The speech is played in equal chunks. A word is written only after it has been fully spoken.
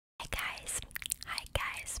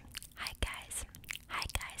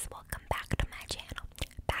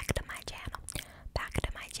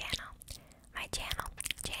channel.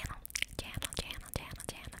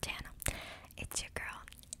 It's your girl,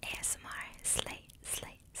 ASMRslay,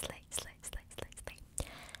 slay.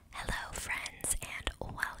 Hello friends and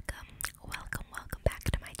welcome back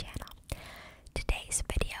to my channel. Today's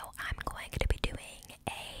video I'm going to be doing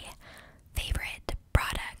a favorite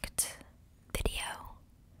product video.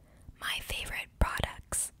 My favorite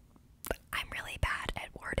products. I'm really bad at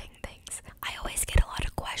wording things. I always get a lot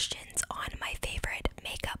of questions on my favorite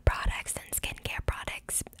makeup products and skincare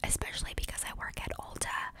products, especially because I work at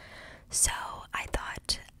Ulta. So I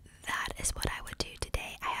thought that is what I would do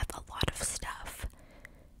today. I have a lot of stuff.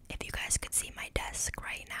 If you guys could see my desk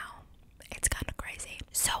right now, it's kind of crazy.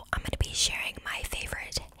 So I'm going to be sharing my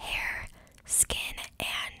favorite hair, skin,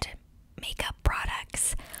 and makeup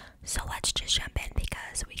products. So let's just jump in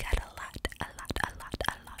because we got a lot.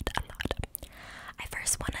 I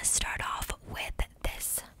first want to start off with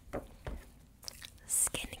this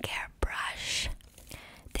skincare brush.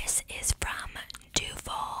 This is from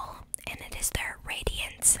Duval, and it is their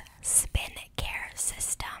Radiance Spin Care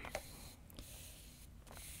System.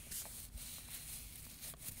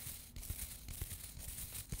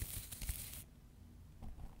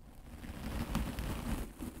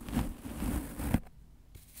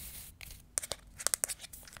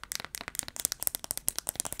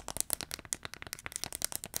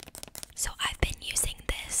 So I've been using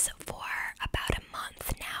this for about a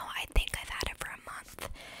month now. I think I've had it for a month,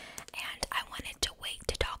 and I wanted to wait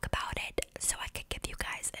to talk about it so I could give you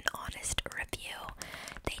guys an honest review.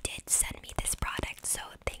 They did send me this product, so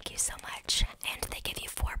thank you so much. And they give you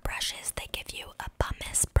 4 brushes. They give you a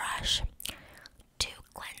pumice brush, 2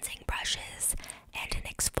 cleansing brushes, and an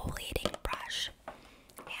exfoliating brush.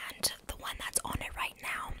 And the one that's on it right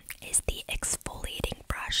now is the exfoliating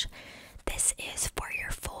brush. This is for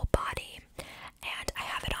your full body, and I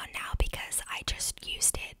have it on now because I just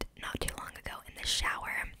used it not too long ago in the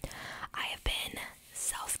shower. I have been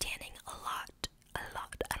self-tanning a lot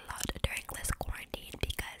during this quarantine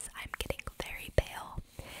because I'm getting very pale,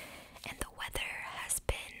 and the weather has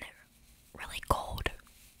been really cold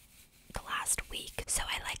the last week, so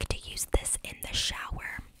I like to use this in the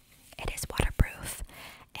shower. It is waterproof,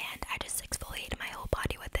 and I just exfoliate my whole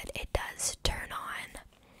body with it. It does turn on,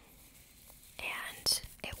 and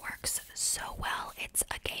it works so well. It's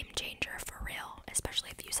a game changer for real, especially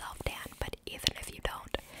if you self-tan, but even if you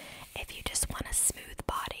don't, if you just want a smooth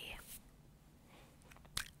body,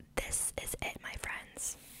 this is it, my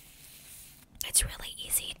friends. It's really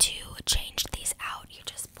easy to change these out. You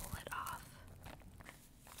just pull it off.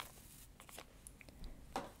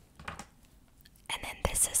 And then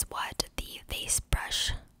this is what the face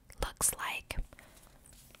brush looks like.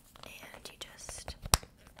 And you just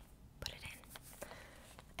put it in.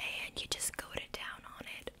 And you just coat it down on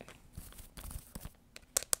it.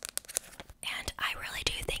 And I really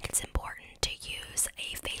do think it's important to use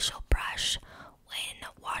a facial brush when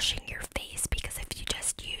washing your face, because if you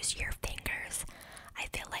just use your fingers, I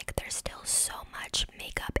feel like there's still so much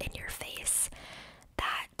makeup in your face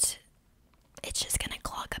that it's just gonna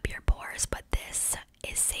clog up your pores. But this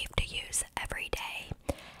is safe to use every day,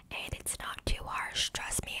 and it's not too harsh.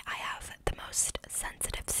 Trust me, I have the most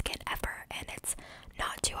sensitive skin ever, and it's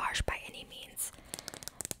not too harsh by any means.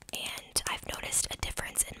 And I've noticed a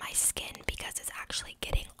difference in my skin because it's actually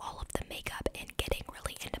getting all of the makeup and getting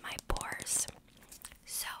really into my pores.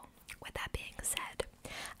 So, with that being said,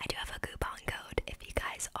 I do have a coupon code if you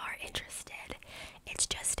guys are interested. It's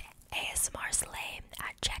just ASMRslay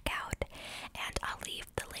at checkout, and I'll leave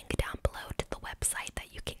the link down below to the website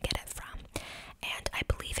that you can get it from. And I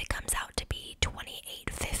believe it comes out to be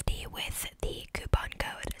 $28.50 with the coupon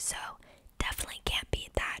code, so definitely can't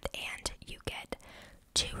beat that. And you get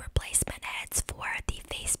 2 replacement heads for the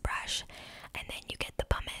face brush, and then you get the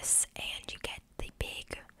pumice, and you get the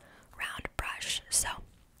big round brush. So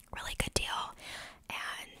really good deal,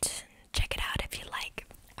 and check it out if you like.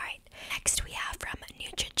 Alright, next we have from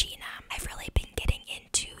Neutrogena. I've really been getting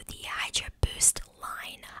into the Hydra Boost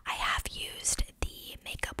line. I have used the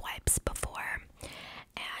makeup wipes before,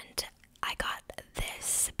 and I got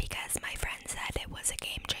this because my friend said it was a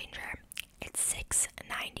game changer. It's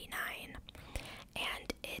 $6.99,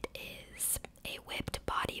 and it is a whipped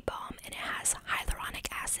body balm, and it has hyaluronic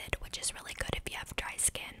acid, which is really good if you have dry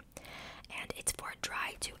skin, and it's for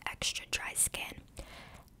dry to extra dry skin.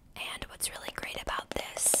 And what's really great about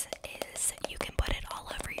this is you can put it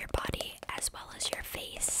all over your body as well as your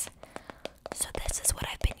face. So this is what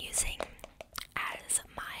I've been using as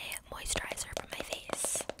my moisturizer for my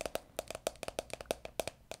face.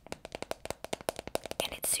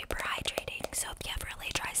 And it's super hydrating, so if you have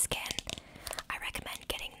really dry skin, I recommend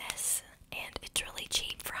getting this. And it's really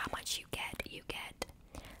cheap for how much you get. You get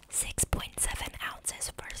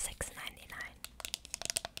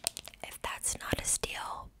not a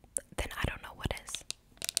steal, then I don't know what is.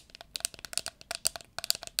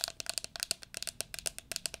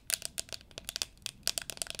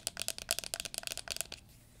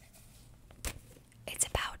 It's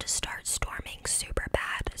about to start storming super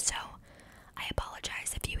bad, so I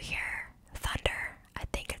apologize if you hear thunder. I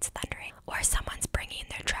think it's thundering. Or someone's bringing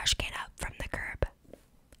their trash can up from the curb.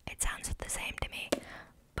 It sounds the same to me.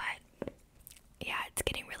 But yeah, it's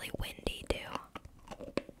getting really windy too.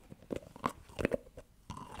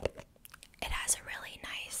 It has a really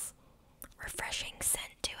nice, refreshing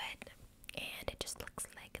scent to it, and it just looks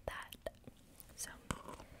like that. So,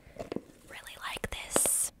 really like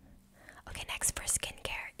this. Okay, next for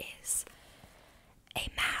skincare is a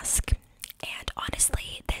mask. And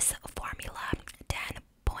honestly, this Formula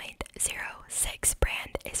 10.06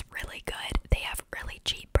 brand is really good. They have really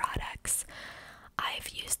cheap products. I've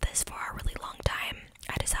used this for a really long time.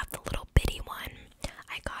 I just have the little bitty one.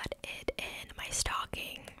 I got it in my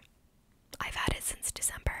stocking. I've had it since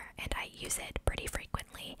December and I use it pretty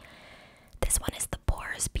frequently. This one is the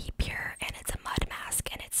Pores Be Pure and it's a mud mask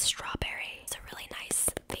and it's strawberry. It's a really nice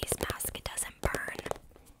face mask. It doesn't burn.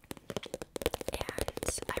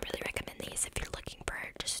 And I really recommend these if you're looking for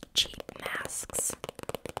just cheap masks.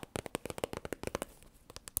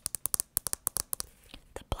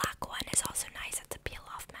 The black one is also nice. It's a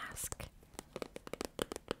peel-off mask.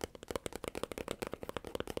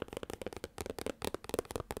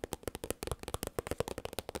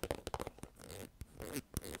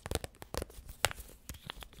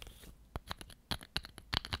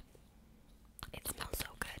 It smells so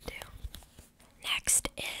good too. Next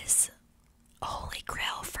is a holy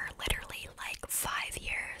grail for literally like 5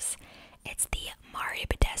 years. It's the Mari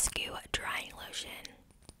Badescu drying lotion.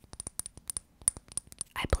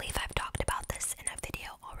 I believe I've talked about this in a video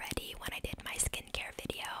already when I did my skincare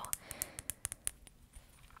video.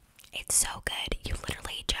 It's so good. You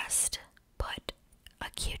literally just put a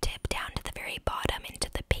Q-tip down to the very bottom into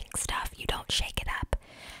the pink stuff. You don't shake it up,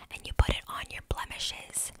 and you put it on your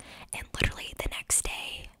blemishes, and literally the next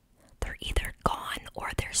day they're either gone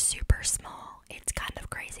or they're super small. It's kind of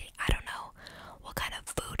crazy. I don't know what kind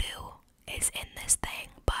of voodoo is in this thing,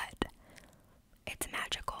 but it's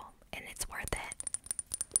magical and it's worth it.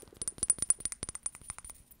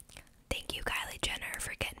 Thank you, Kylie Jenner,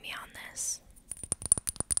 for getting me on this.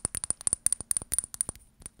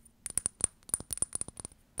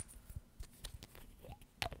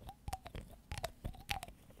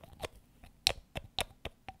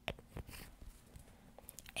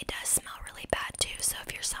 It does smell really bad too, so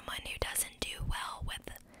if you're someone who doesn't do well with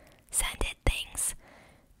scented things,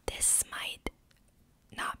 this might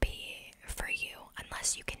not be for you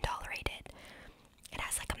unless you can tolerate it. It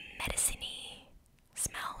has like a medicine-y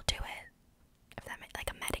smell to it, if that makes like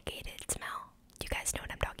a medicated smell. You guys know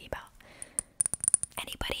what I'm talking about.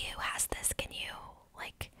 Anybody who has this, can you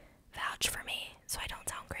like vouch for me so I don't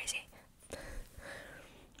sound crazy?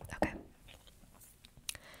 Okay.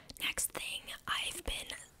 Next thing, I've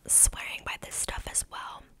been swearing by this stuff as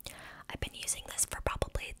well. I've been using this for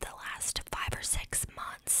probably the last 5 or 6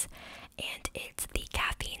 months, and it's the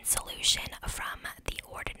caffeine solution from The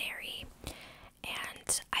Ordinary.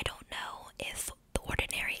 And I don't know if The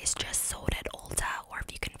Ordinary is just sold at Ulta or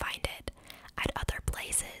if you can find it at other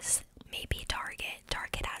places, maybe Target.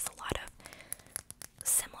 Target has a lot of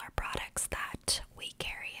similar products that we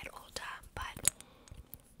carry at Ulta, but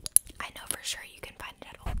I know for sure you can find it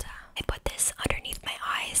at Ulta. I put this underneath my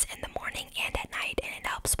eyes in the morning and at night, and it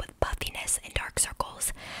helps with puffiness and dark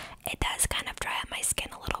circles. It does kind of dry up my skin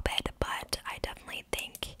a little bit, but I definitely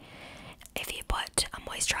think if you put a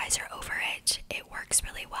moisturizer over it, it works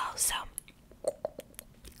really well. So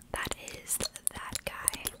that is that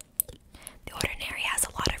guy. The Ordinary has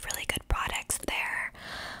a lot of really good products there.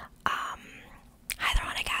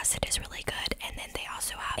 Hyaluronic acid is really good, and then they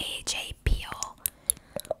also have AHA peel,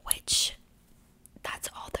 which that's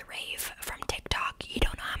all the rave from TikTok. You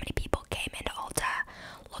don't know how many people came into Ulta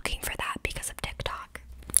looking for that because of TikTok.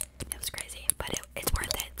 It was crazy, but it's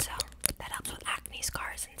worth it, so that helps with acne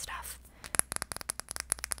scars and stuff.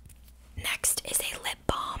 Next is a lip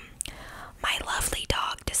balm. My lovely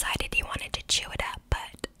dog decided he wanted to chew it up,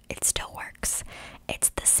 but it still works. It's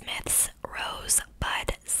the Smith's Rose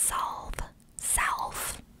Bud Salve.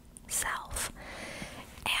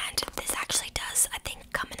 And this actually does, I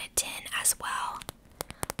think, come in a tin as well.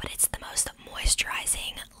 But it's the most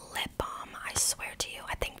moisturizing lip balm, I swear to you.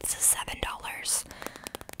 I think this is $7,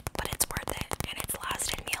 but it's worth it, and it's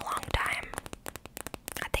lasted me a long time.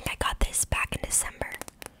 I think I got this back in December.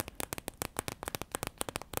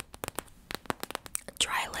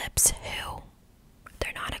 Dry lips, who?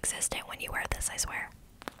 They're non-existent when you wear this, I swear.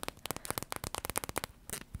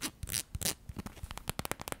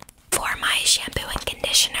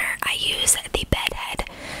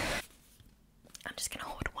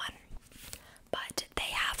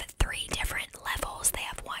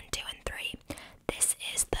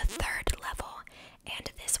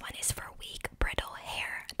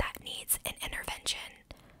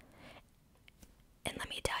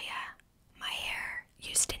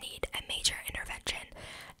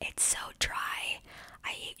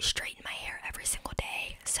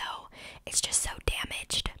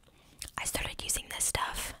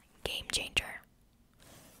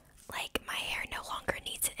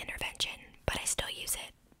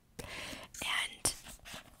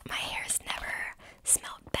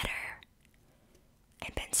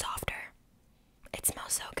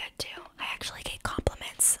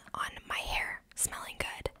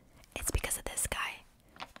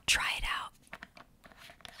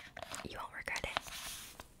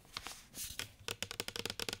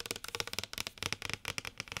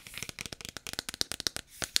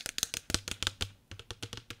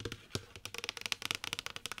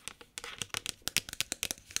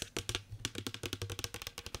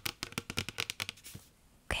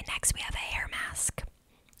 Okay, next we have a hair mask.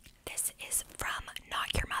 This is from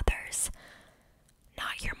Not Your Mother's.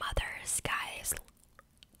 Not Your Mother's, guys.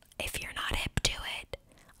 If you're not hip to it,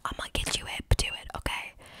 I'm gonna get you hip to it,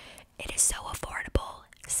 okay? It is so affordable,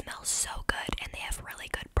 smells so good, and they have really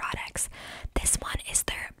good products. This one is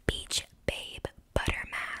their Beach Babe Butter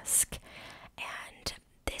Mask, and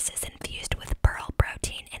this is infused with pearl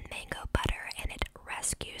protein and mango butter, and it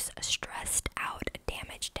rescues stressed out,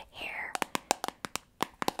 damaged hair.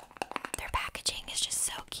 Their packaging is just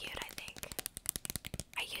so cute, I think.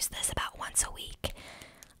 I use this about once a week.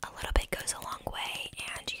 A little bit goes a long way,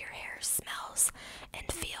 and your hair smells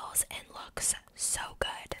and feels and looks so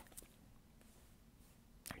good.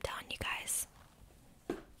 I'm telling you guys,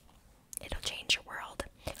 it'll change your world.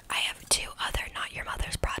 I have two other Not Your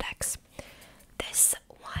Mother's products. This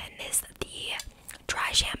one is the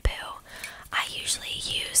dry shampoo. I usually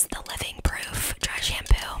use the Living Proof dry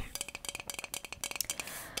shampoo,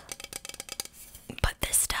 but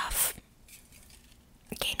this stuff,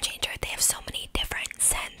 game changer. They have so many different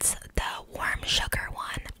scents. The warm sugar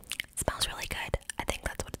one smells really good. I think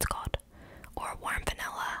that's what it's called, or warm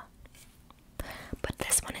vanilla. But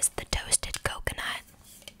this one is the toasted coconut.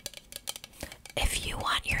 If you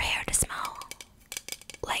want your hair to smell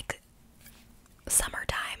like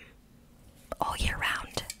summertime all year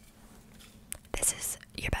round, this is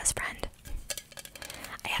your best friend.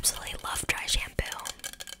 I absolutely love dry shampoo.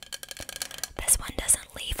 This one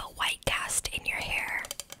doesn't leave a white cast in your hair.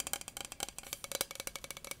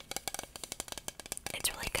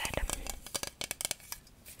 It's really good.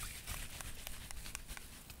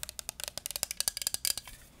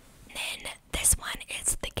 And then this one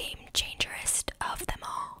is the game changerest of them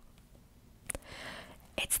all.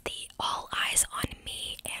 It's the All Eyes on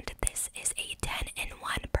Me, and this is a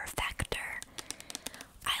 10-in-1 perfector.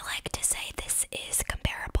 I like to say this is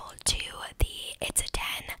comparable to the It's a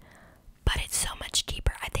 10, but it's so much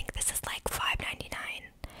cheaper. I think this is like $5.99,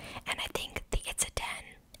 and I think the It's a 10,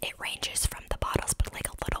 it ranges from the bottles, but like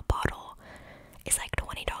a little bottle is like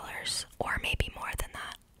 $20 or maybe more than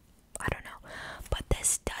that. I don't know, but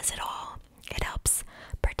this does it all. It helps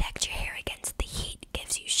protect your hair against the heat,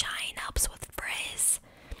 gives you shine, helps with frizz.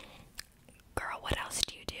 Girl, what else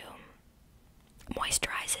do you do?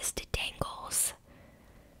 Moisturizes, detangles,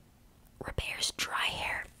 repairs dry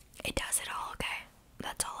hair. It does it all, okay?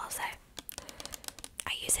 That's all I'll say.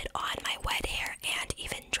 I use it on my wet hair and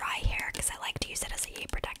even dry hair because I like to use it as a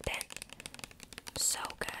heat protectant. So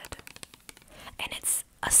good. And it's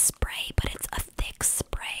a spray, but it's a thick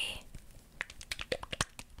spray.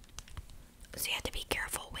 So you have to be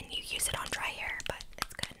careful when you use it on dry hair, but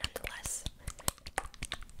it's good nonetheless.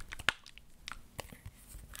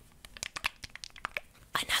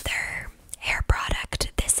 Another hair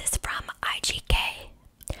product. This is from IGK.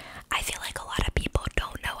 I feel like a lot of people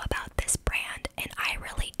don't know about this brand, and I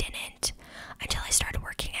really didn't until I started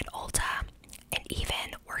working at Ulta. And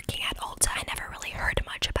even working at Ulta, I never really heard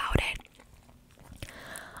much about it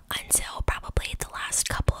until probably the last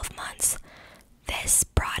couple of months. This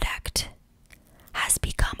product has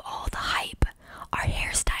become all the hype. Our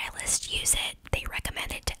hairstylists use it. They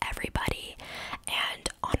recommend it to everybody, and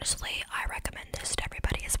honestly, I recommend this to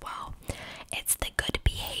everybody as well. It's the Good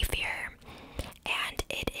Behavior, and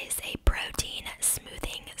it is a protein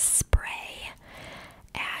smoothing spray,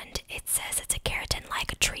 and it says it's a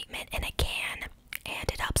keratin-like treatment in a can,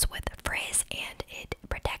 and it helps with frizz, and it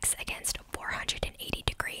protects against 480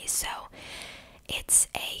 degrees, so it's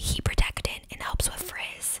a heat protectant and helps with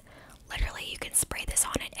frizz. Literally, you can spray this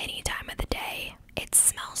on at any time of the day. It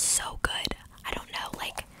smells so good. I don't know,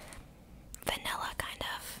 like vanilla kind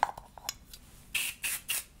of.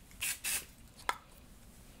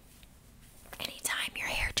 Anytime your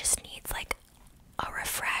hair just needs like a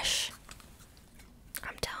refresh,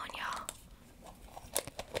 I'm telling y'all.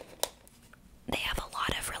 They have a lot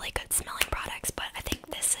of really good smelling products, but I think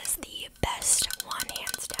this is the best one,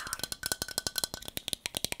 hands down.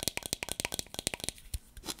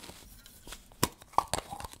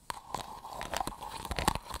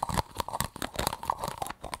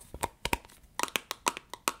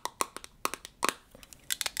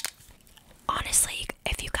 Honestly,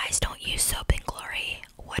 if you guys don't use Soap and Glory,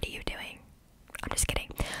 what are you doing? I'm just kidding.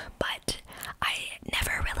 But I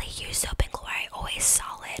never really use Soap and Glory. I always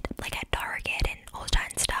saw it like at Target and Ulta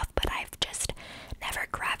and stuff, but I've just never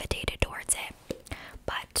gravitated towards it.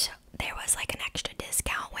 But there was like an extra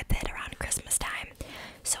discount with it around Christmas time,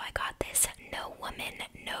 so I got this No Woman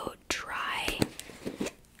No Dry.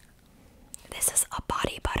 This is a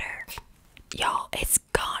body butter. Y'all, it's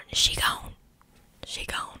gone. She gone. She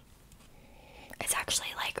gone. It's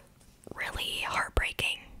actually like really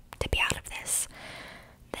heartbreaking to be out of this.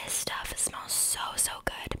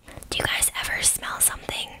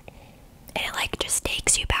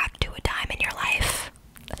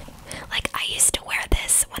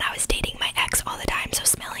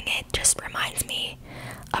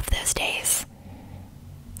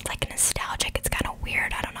 like nostalgic. It's kind of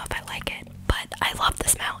weird. I don't know if I like it, but I love the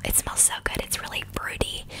smell. It smells so good. It's really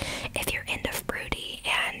fruity if you're into fruity,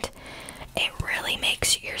 and it really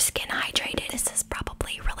makes your skin hydrated. This is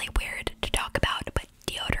probably really weird to talk about, but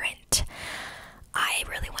deodorant. I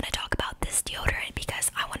really want to talk about this deodorant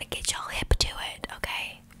because I want to get y'all hip to it,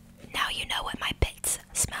 okay? Now you know what my pits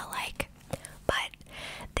smell like. But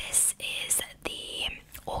this is the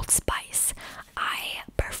Old Spice. I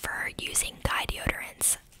prefer using guy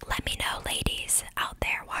deodorants. Let me know, ladies out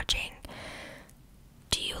there watching.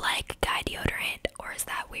 Do you like guy deodorant, or is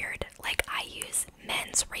that weird? Like, I use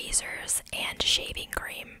men's razors and shaving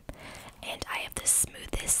cream, and I have the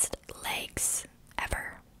smoothest legs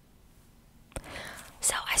ever.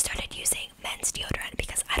 So I started using men's deodorant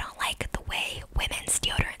because I don't like the way women's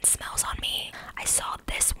deodorant smells on me. I saw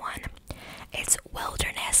this one. It's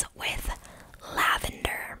Wilderness with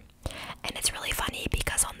lavender. And it's really funny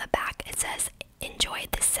because on the back it says, enjoy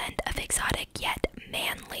the scent of exotic yet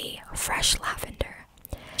manly fresh lavender.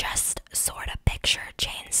 Just sort of picture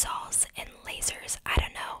chainsaws and lasers. I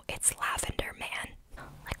don't know. It's lavender, man.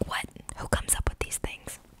 Like, what? Who comes up with these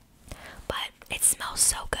things? But it smells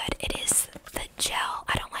so good. It is the gel.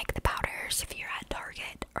 I don't like the powders. If you're at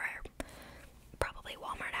Target, or probably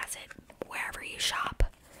Walmart has it, wherever you shop,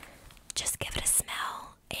 just give it a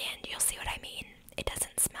smell and you'll see what I mean. It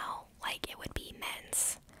doesn't smell like it would be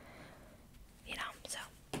men's, you know. So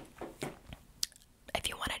if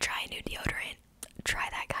you want to try a new deodorant, try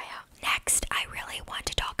that guy out. Next, I really want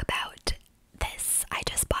to talk about this. I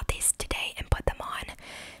just bought these today and put them on.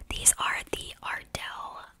 These are the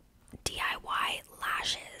Ardell DIY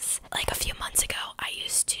lashes. Like a few months ago, I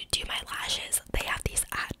used to do my lashes. They have these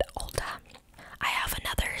at Ulta. I have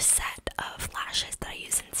another set of lashes that I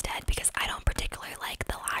use instead because I don't particularly like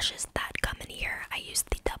the lashes that come in here. I use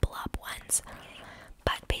the double up ones.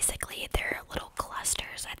 But basically, they're little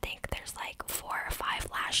clusters. I think there's like 4 or 5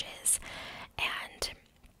 lashes. And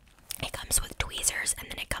it comes with tweezers, and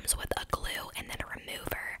then it comes with a glue and then a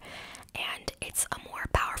remover. And it's a more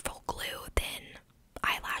powerful glue than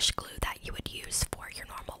eyelash glue that you would use for your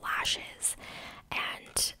normal lashes.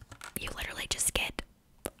 And you literally just get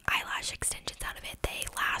eyelash extensions out of it. They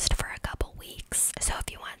last for a couple weeks. So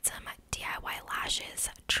if you want some DIY lashes,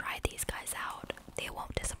 try these guys out. They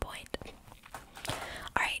won't disappoint.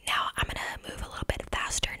 Alright, now I'm gonna move a little bit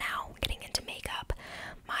faster now, getting into makeup.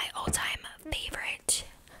 My all-time favorite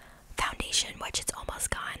foundation, which it's almost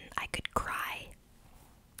gone. I could cry.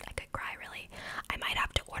 Really. I might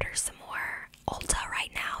have to order some more Ulta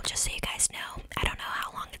right now, just so you guys know. I don't know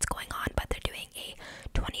how long it's going on, but they're doing a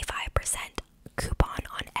 25% coupon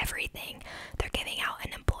on everything. They're giving out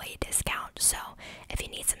an employee discount, so if you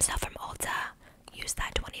need some stuff from Ulta, use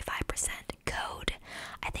that 25% code.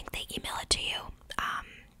 I think they email it to you.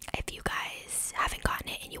 If you guys haven't gotten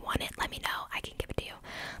it and you want it, let me know. I can give it to you.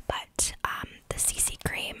 But the CC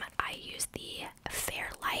cream, I use the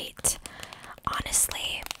Fairlight.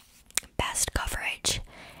 Honestly, best coverage.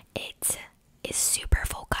 It is super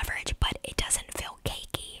full coverage, but it doesn't feel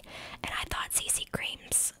cakey. And I thought CC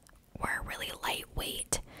creams were really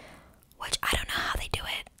lightweight, which I don't know how they do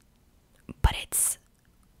it, but it's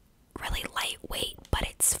really lightweight, but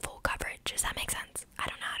it's full coverage. Does that make sense? I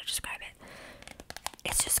don't know how to describe it.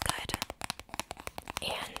 It's just good,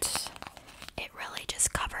 and it really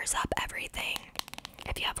just covers up everything.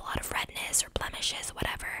 If you have a lot of redness or blemishes,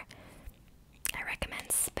 whatever, I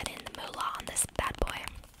recommend spending the moolah on this bad boy.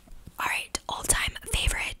 Alright, all-time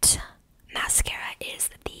favorite mascara is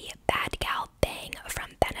the Bad Gal Bang from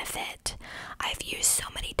Benefit. I've used so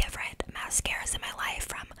many different mascaras in my life,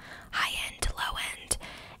 from high-end to low-end,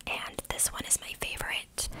 and this one is my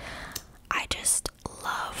favorite. I just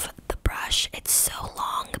love the brush. It's so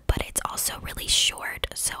long, but it's also really short,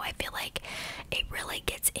 so I feel like it really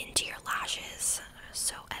gets into your lashes.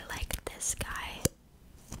 So I like this guy.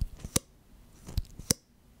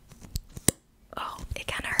 Oh, it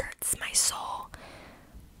kind of hurts my soul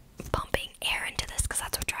pumping air into this because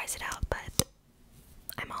that's what dries it out, but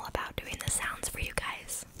I'm all about doing the sounds for you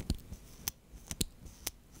guys.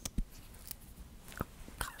 Oh,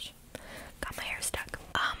 gosh, got my hair stuck.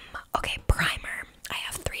 Okay, primer. I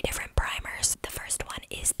have 3 different primers. The first one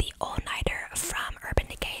is the All Nighter from Urban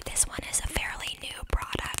Decay. This one is a fairly new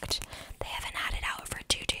product. They haven't had it out for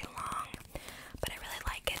too long, but I really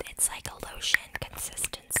like it. It's like a lotion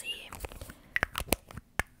consistency,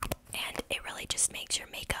 and it really just makes your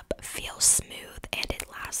makeup feel smooth, and it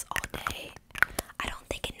lasts all day. I don't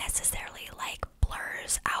think it necessarily like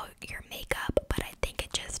blurs out your makeup, but I think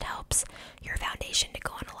it just helps your foundation to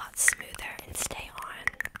go on a lot smoother and stay on.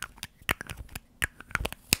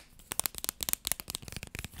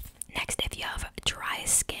 Next, if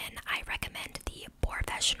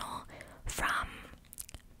Professional from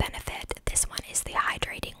Benefit. This one is the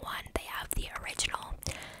hydrating one. They have the original,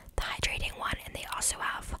 the hydrating one, and they also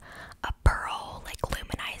have a pearl, like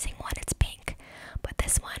luminizing one. It's pink, but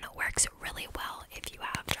this one works really well if you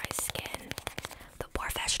have dry skin. The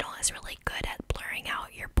Professional is really good at blurring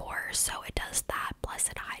out your pores, so it does that, plus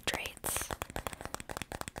it hydrates.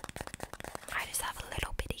 I just have a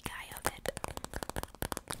little bitty guy of it.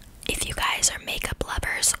 If you guys are makeup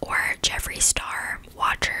lovers or Jeffree Star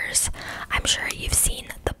watchers, I'm sure you've seen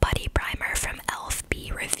the Putty Primer from e.l.f.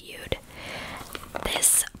 be reviewed.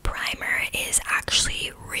 This primer is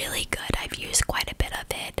actually really good. I've used quite a bit of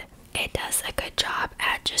it. It does a good job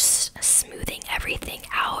at just smoothing everything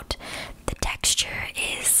out. The texture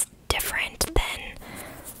is different than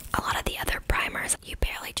a lot of the other primers. You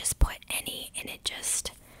barely just put any and it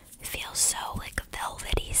just feels so like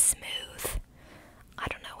velvety smooth. I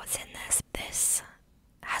don't know what's in this. This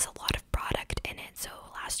has a lot of product in it, so it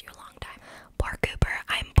will last you a long time. Poor Cooper,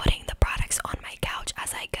 I'm putting the products on my couch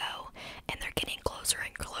as I go, and they're getting closer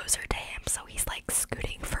and closer to him, so he's like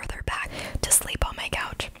scooting further back to sleep on my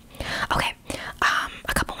couch. Okay,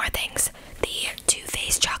 a couple more things. The Too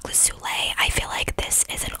Faced Chocolate Souffle. I feel like this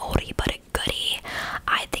is an oldie but a goodie.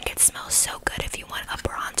 I think it smells so good if you want a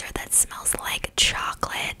bronzer that smells like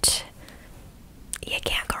chocolate. You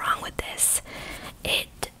can't go wrong with this.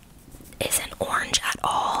 It isn't orange at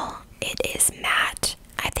all. It is matte.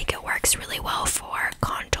 I think it works really well for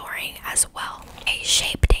contouring as well. A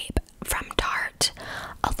Shape Tape from Tarte.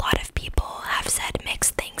 A lot of people have said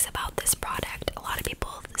mixed things about this product. A lot of people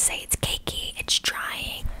say it's cakey, it's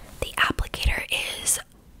drying. The applicator is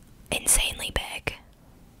insanely big,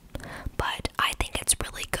 but I think it's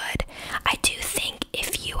really good. I do think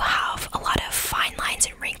if you have a lot of fine lines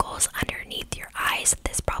and wrinkles underneath your eyes,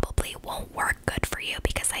 this probably won't work good for you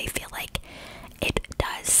because I feel like it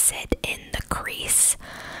does sit in the crease,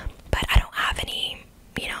 but I don't have any,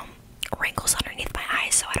 wrinkles underneath my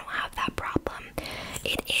eyes, so I don't have that problem.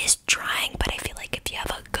 It is drying, but I feel like if you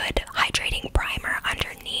have a good hydrating primer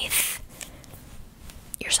underneath,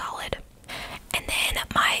 you're solid. And then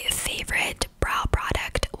my favorite brow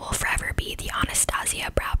product will forever be the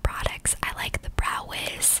Anastasia brow products. I like the Brow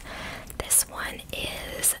Wiz. This one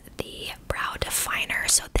is the brow definer,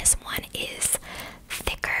 so this one is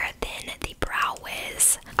thicker than the Brow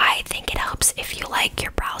Wiz. I think it helps if you like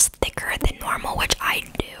your brows thicker than normal, which I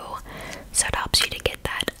do. So it helps you to get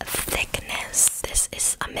that thickness. This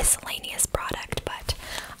is a miscellaneous product, but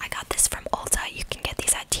I got this from Ulta. You can get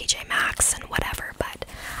these at TJ Maxx and whatever, but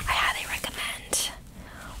I highly recommend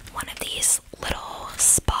one of these little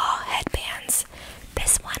spa headbands.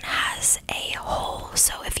 This one has a hole,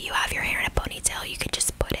 so if you have your hair in a ponytail, you can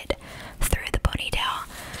just put it through the ponytail,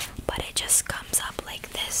 but it just comes up like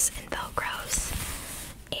this and velcros,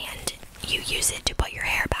 and you use it to put your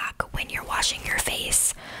hair back when you're washing your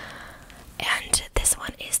face. And this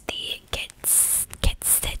one is the Get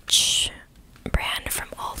Stitch brand from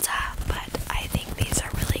Ulta, but I think these are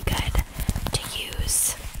really good to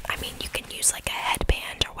use. I mean, you can use like a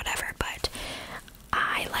headband or whatever, but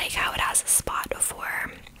I like how it has a spot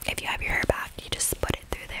for if you have your hair back, you just put it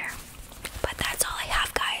through there. But that's all I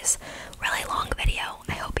have, guys. Really long video.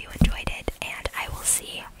 I hope you enjoyed it, and I will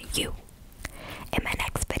see you